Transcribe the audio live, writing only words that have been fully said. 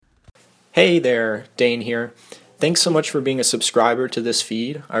Hey there, Dane here. Thanks so much for being a subscriber to this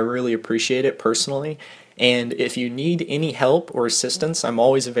feed. I really appreciate it personally. And if you need any help or assistance, I'm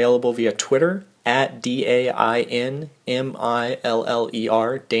always available via Twitter at DainMiller,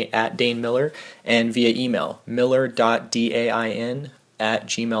 at Dane Miller, and via email,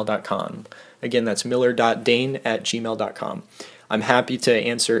 miller.dain@gmail.com. Again, that's miller.dane@gmail.com. I'm happy to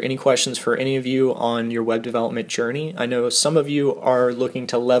answer any questions for any of you on your web development journey. I know some of you are looking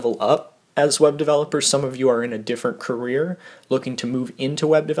to level up as web developers. Some of you are in a different career looking to move into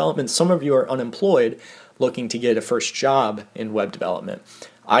web development. Some of you are unemployed looking to get a first job in web development.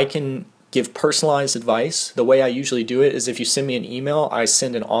 I can give personalized advice. The way I usually do it is if you send me an email, I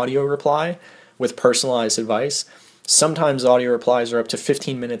send an audio reply with personalized advice. Sometimes audio replies are up to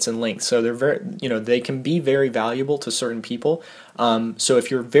 15 minutes in length, so they're they can be very valuable to certain people. So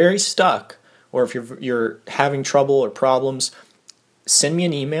if you're very stuck, or if you're having trouble or problems, send me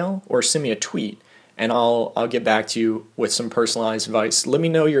an email or send me a tweet, and I'll get back to you with some personalized advice. Let me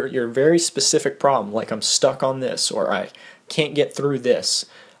know your very specific problem, like I'm stuck on this or I can't get through this.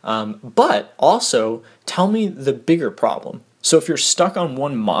 But also tell me the bigger problem. So if you're stuck on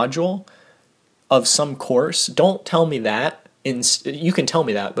one module of some course, don't tell me that. You can tell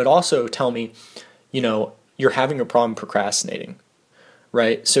me that, but also tell me, you're having a problem procrastinating.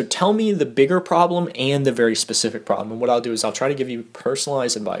 Right? So tell me the bigger problem and the very specific problem. And what I'll do is I'll try to give you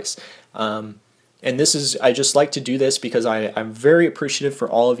personalized advice. And I just like to do this because I'm very appreciative for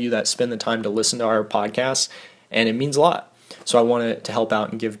all of you that spend the time to listen to our podcast, and it means a lot. So I wanted to help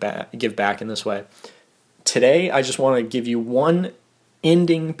out and give back in this way. Today, I just want to give you one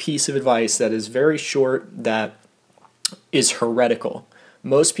ending piece of advice that is very short, that is heretical.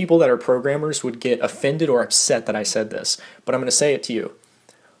 Most people that are programmers would get offended or upset that I said this, but I'm going to say it to you.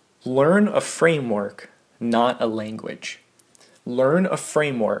 Learn a framework, not a language. Learn a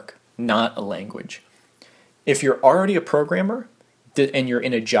framework, not a language. If you're already a programmer and you're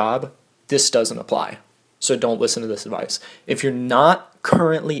in a job, this doesn't apply. So don't listen to this advice. If you're not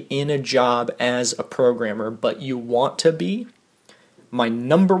currently in a job as a programmer, but you want to be, my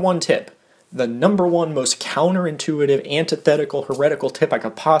number one tip, the number one most counterintuitive, antithetical, heretical tip I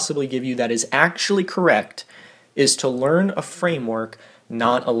could possibly give you that is actually correct is to learn a framework,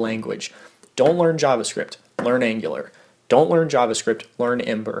 not a language. Don't learn JavaScript, learn Angular. Don't learn JavaScript, learn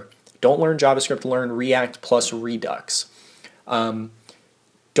Ember. Don't learn JavaScript, learn React plus Redux. Don't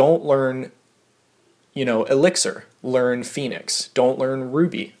learn, Elixir, learn Phoenix. Don't learn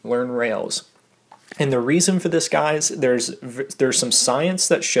Ruby, learn Rails. And the reason for this, guys, there's some science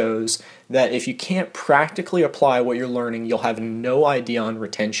that shows that if you can't practically apply what you're learning, you'll have no idea on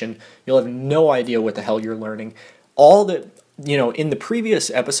retention. You'll have no idea what the hell you're learning. All that, in the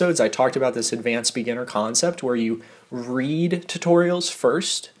previous episodes, I talked about this advanced beginner concept where you read tutorials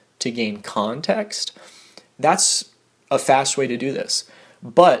first to gain context. That's a fast way to do this.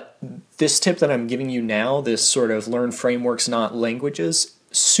 But this tip that I'm giving you now, this sort of learn frameworks, not languages,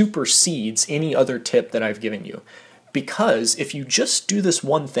 supersedes any other tip that I've given you. Because if you just do this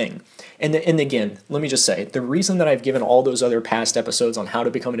one thing, and again, let me just say, the reason that I've given all those other past episodes on how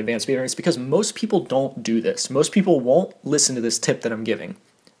to become an advanced beginner is because most people don't do this. Most people won't listen to this tip that I'm giving.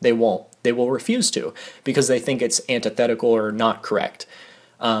 They won't. They will refuse to because they think it's antithetical or not correct.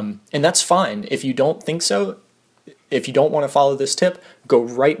 And that's fine. If you don't think so, if you don't want to follow this tip, go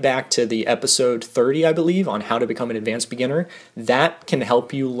right back to the episode 30, I believe, on how to become an advanced beginner. That can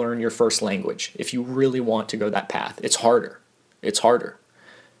help you learn your first language if you really want to go that path. It's harder.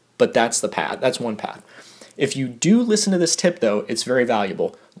 But that's the path. That's one path. If you do listen to this tip, though, it's very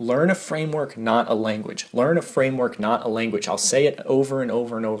valuable. Learn a framework, not a language. Learn a framework, not a language. I'll say it over and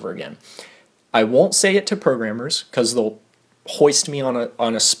over and over again. I won't say it to programmers because they'll hoist me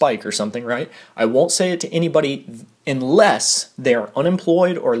on a spike or something, right? I won't say it to anybody unless they're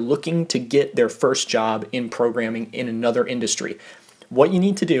unemployed or looking to get their first job in programming in another industry. What you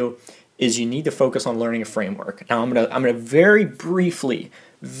need to do is you need to focus on learning a framework. Now I'm gonna very briefly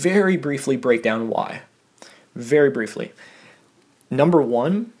break down why. Very briefly. Number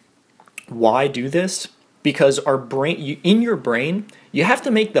one, why do this? Because in your brain, you have to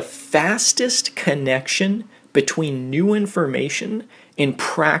make the fastest connection between new information and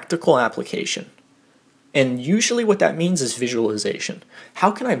practical application. And usually what that means is visualization.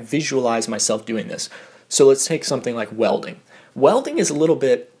 How can I visualize myself doing this? So let's take something like welding. Welding is a little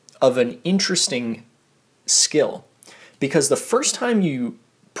bit of an interesting skill because the first time you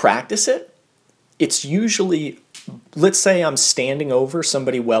practice it, it's usually, let's say I'm standing over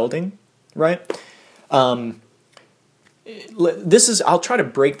somebody welding, right? I'll try to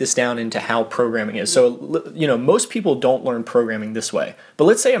break this down into how programming is. So, most people don't learn programming this way. But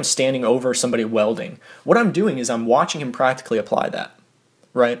let's say I'm standing over somebody welding. What I'm doing is I'm watching him practically apply that,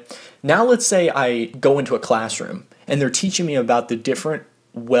 right? Now let's say I go into a classroom and they're teaching me about the different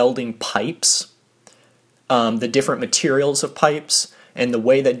welding pipes, the different materials of pipes, and the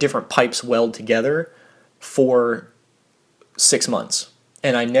way that different pipes weld together for 6 months.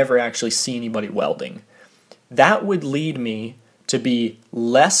 And I never actually see anybody welding. That would lead me to be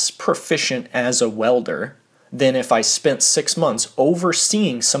less proficient as a welder than if I spent 6 months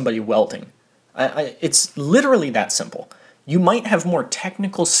overseeing somebody welding. It's literally that simple. You might have more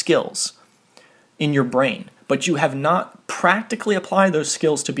technical skills in your brain, but you have not practically applied those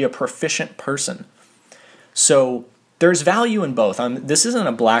skills to be a proficient person. So there's value in both. This isn't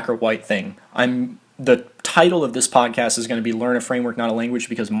a black or white thing. The title of this podcast is going to be Learn a Framework, Not a Language,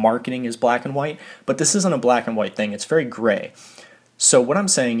 because marketing is black and white, but this isn't a black and white thing. It's very gray. So what I'm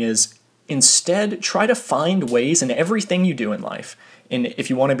saying is, instead, try to find ways in everything you do in life. And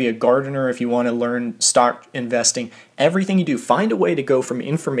if you want to be a gardener, if you want to learn stock investing, everything you do, find a way to go from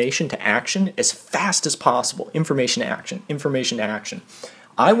information to action as fast as possible. Information to action, information to action.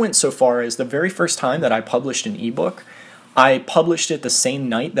 I went so far as the very first time that I published an ebook, I published it the same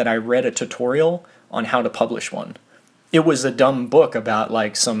night that I read a tutorial on how to publish one. It was a dumb book about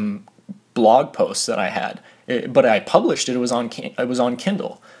like some blog posts that I had, but I published it. It was on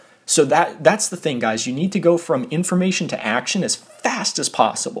Kindle. So that's the thing, guys. You need to go from information to action as fast as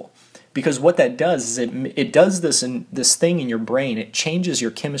possible, because what that does is it does this thing in your brain. It changes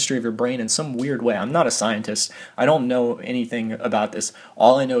your chemistry of your brain in some weird way. I'm not a scientist. I don't know anything about this.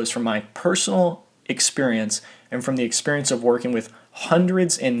 All I know is from my personal experience and from the experience of working with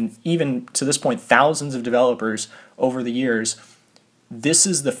hundreds and even to this point thousands of developers over the years, this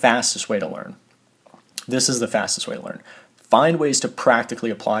is the fastest way to learn. This is the fastest way to learn. Find ways to practically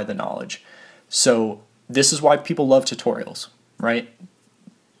apply the knowledge. So this is why people love tutorials, right?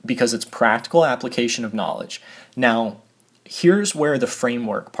 Because it's practical application of knowledge. Now, here's where the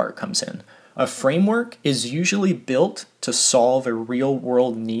framework part comes in. A framework is usually built to solve a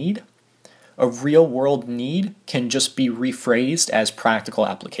real-world need. A real-world need can just be rephrased as practical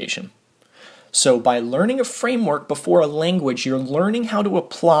application. So by learning a framework before a language, you're learning how to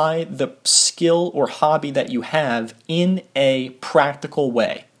apply the skill or hobby that you have in a practical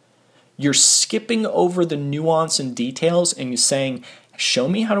way. You're skipping over the nuance and details and you're saying, show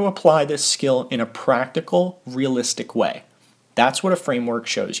me how to apply this skill in a practical, realistic way. That's what a framework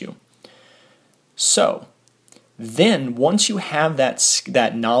shows you. So then once you have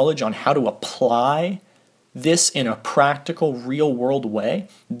that knowledge on how to apply this in a practical, real-world way,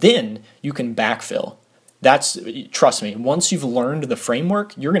 then you can backfill. Trust me, once you've learned the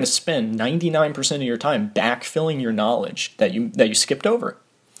framework, you're going to spend 99% of your time backfilling your knowledge that you skipped over.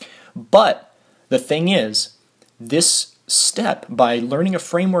 But the thing is, this step, by learning a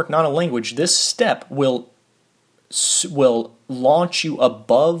framework, not a language, this step will launch you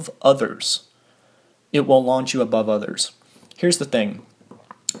above others. It will launch you above others. Here's the thing.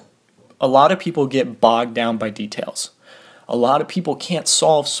 A lot of people get bogged down by details. A lot of people can't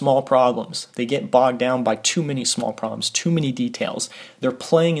solve small problems. They get bogged down by too many small problems, too many details. They're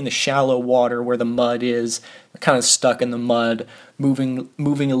playing in the shallow water where the mud is, kind of stuck in the mud, moving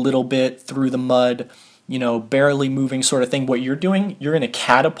a little bit through the mud, barely moving sort of thing. What you're doing, you're going to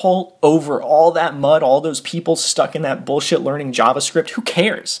catapult over all that mud, all those people stuck in that bullshit learning JavaScript. Who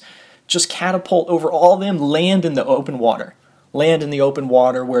cares? Just catapult over all them, land in the open water. Land in the open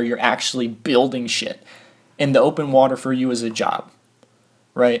water where you're actually building shit. And the open water for you is a job,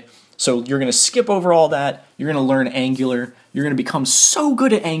 right? So you're going to skip over all that. You're going to learn Angular. You're going to become so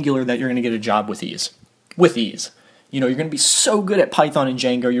good at Angular that you're going to get a job with ease. With ease. You're going to be so good at Python and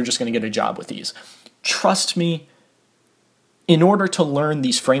Django, you're just going to get a job with ease. Trust me, in order to learn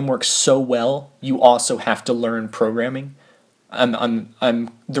these frameworks so well, you also have to learn programming.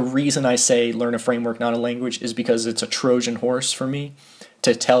 The reason I say learn a framework, not a language, is because it's a Trojan horse for me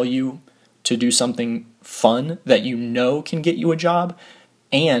to tell you to do something fun that can get you a job,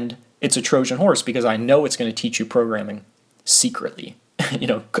 and it's a Trojan horse because I know it's going to teach you programming secretly,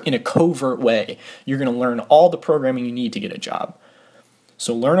 in a covert way. You're going to learn all the programming you need to get a job.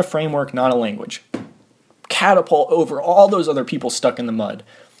 So learn a framework, not a language. Catapult over all those other people stuck in the mud.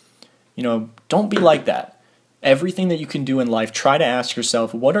 Don't be like that. Everything that you can do in life, try to ask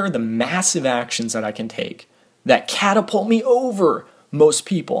yourself, what are the massive actions that I can take that catapult me over most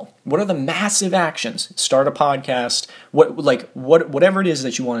people? What are the massive actions? Start a podcast, whatever it is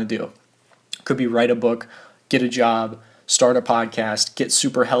that you want to do. Could be write a book, get a job, start a podcast, get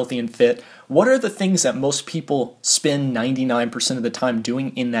super healthy and fit, what are the things that most people spend 99% of the time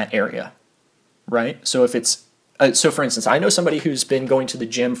doing in that area, right? So if it's, so for instance, I know somebody who's been going to the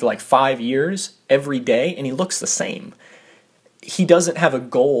gym for like 5 years every day and he looks the same. He doesn't have a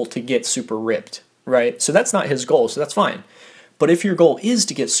goal to get super ripped, right? So that's not his goal, so that's fine. But if your goal is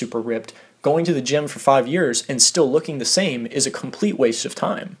to get super ripped, going to the gym for 5 years and still looking the same is a complete waste of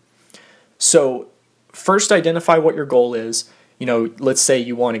time. So first identify what your goal is. You know, let's say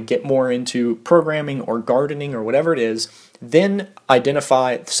you want to get more into programming or gardening or whatever it is. Then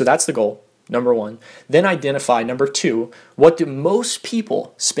identify, so that's the goal, number one. Then identify, number two, what do most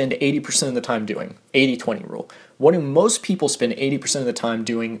people spend 80% of the time doing? 80-20 rule. What do most people spend 80% of the time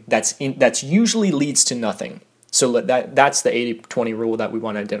doing that's usually leads to nothing? So that's the 80-20 rule that we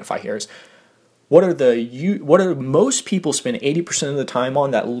want to identify here is what are most people spend 80% of the time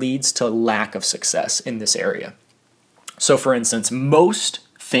on that leads to lack of success in this area? So for instance, most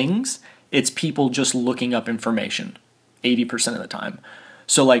things, it's people just looking up information 80% of the time.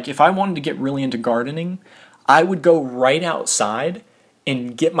 So like if I wanted to get really into gardening, I would go right outside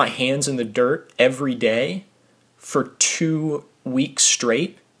and get my hands in the dirt every day for 2 weeks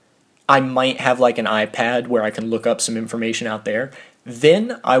straight. I might have like an iPad where I can look up some information out there.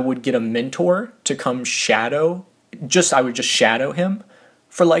 Then I would get a mentor to come I would just shadow him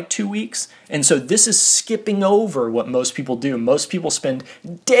for like 2 weeks. And so this is skipping over what most people do. Most people spend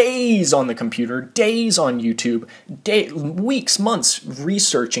days on the computer, days on YouTube, weeks, months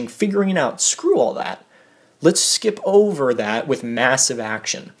researching, figuring it out. Screw all that. Let's skip over that with massive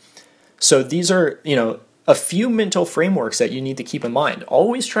action. So these are, a few mental frameworks that you need to keep in mind.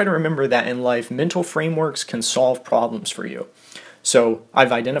 Always try to remember that in life, mental frameworks can solve problems for you. So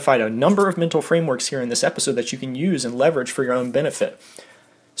I've identified a number of mental frameworks here in this episode that you can use and leverage for your own benefit.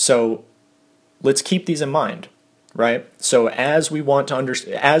 So let's keep these in mind, right? So as we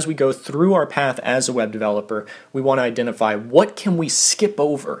go through our path as a web developer, we want to identify what can we skip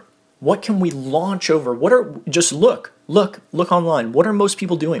over? What can we launch over? Just look online. What are most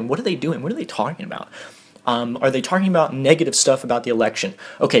people doing? What are they doing? What are they talking about? Are they talking about negative stuff about the election?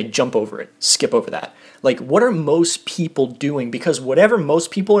 Okay, jump over it. Skip over that. Like, what are most people doing? Because whatever most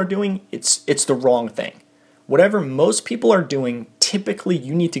people are doing, it's the wrong thing. Whatever most people are doing, typically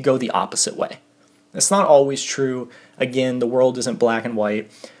you need to go the opposite way. That's not always true. Again, the world isn't black and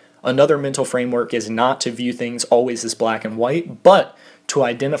white. Another mental framework is not to view things always as black and white, but to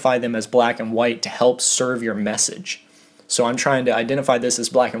identify them as black and white to help serve your message. So I'm trying to identify this as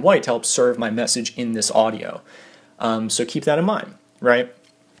black and white to help serve my message in this audio. So keep that in mind, right?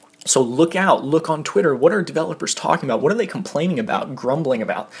 So look on Twitter. What are developers talking about? What are they complaining about, grumbling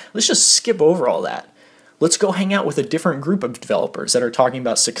about? Let's just skip over all that. Let's go hang out with a different group of developers that are talking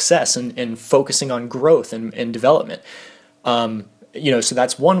about success and focusing on growth and development. So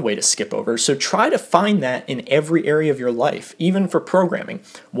that's one way to skip over. So try to find that in every area of your life, even for programming.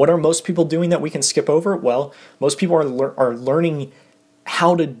 What are most people doing that we can skip over? Well, most people are learning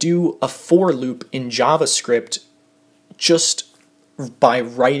how to do a for loop in JavaScript just by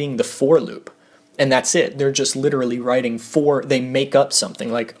writing the for loop. And that's it. They're just literally writing they make up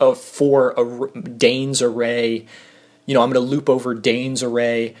something like for Dane's array. I'm going to loop over Dane's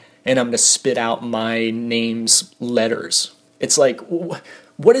array and I'm going to spit out my name's letters. It's like,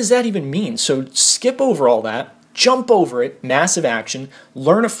 what does that even mean? So skip over all that, jump over it, massive action,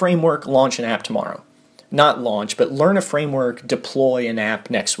 learn a framework, launch an app tomorrow. Not launch, but learn a framework, deploy an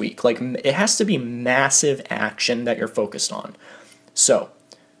app next week. Like, it has to be massive action that you're focused on. So,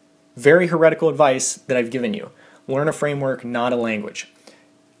 very heretical advice that I've given you. Learn a framework, not a language.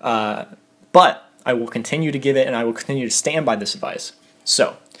 But I will continue to give it and I will continue to stand by this advice.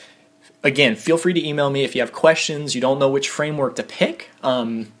 So, again, feel free to email me if you have questions, you don't know which framework to pick.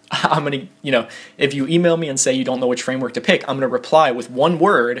 I'm going to, if you email me and say you don't know which framework to pick, I'm going to reply with one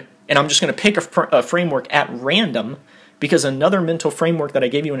word, and I'm just going to pick a framework at random, because another mental framework that I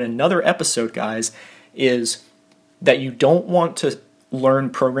gave you in another episode, guys, is that you don't want to learn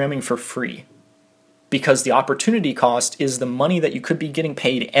programming for free, because the opportunity cost is the money that you could be getting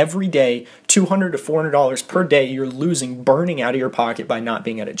paid every day, $200 to $400 per day you're losing, burning out of your pocket by not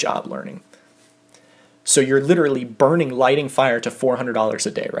being at a job learning. So you're literally lighting fire to $400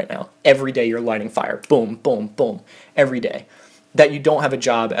 a day right now. Every day you're lighting fire. Boom, boom, boom. Every day. That you don't have a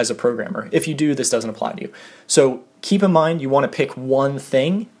job as a programmer. If you do, this doesn't apply to you. So keep in mind, you want to pick one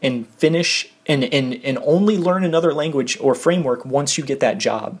thing and finish and only learn another language or framework once you get that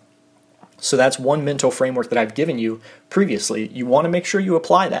job. So that's one mental framework that I've given you previously. You want to make sure you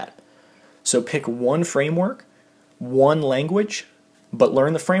apply that. So pick one framework, one language, but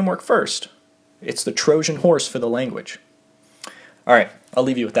learn the framework first. It's the Trojan horse for the language. All right, I'll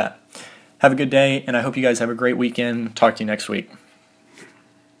leave you with that. Have a good day, and I hope you guys have a great weekend. Talk to you next week.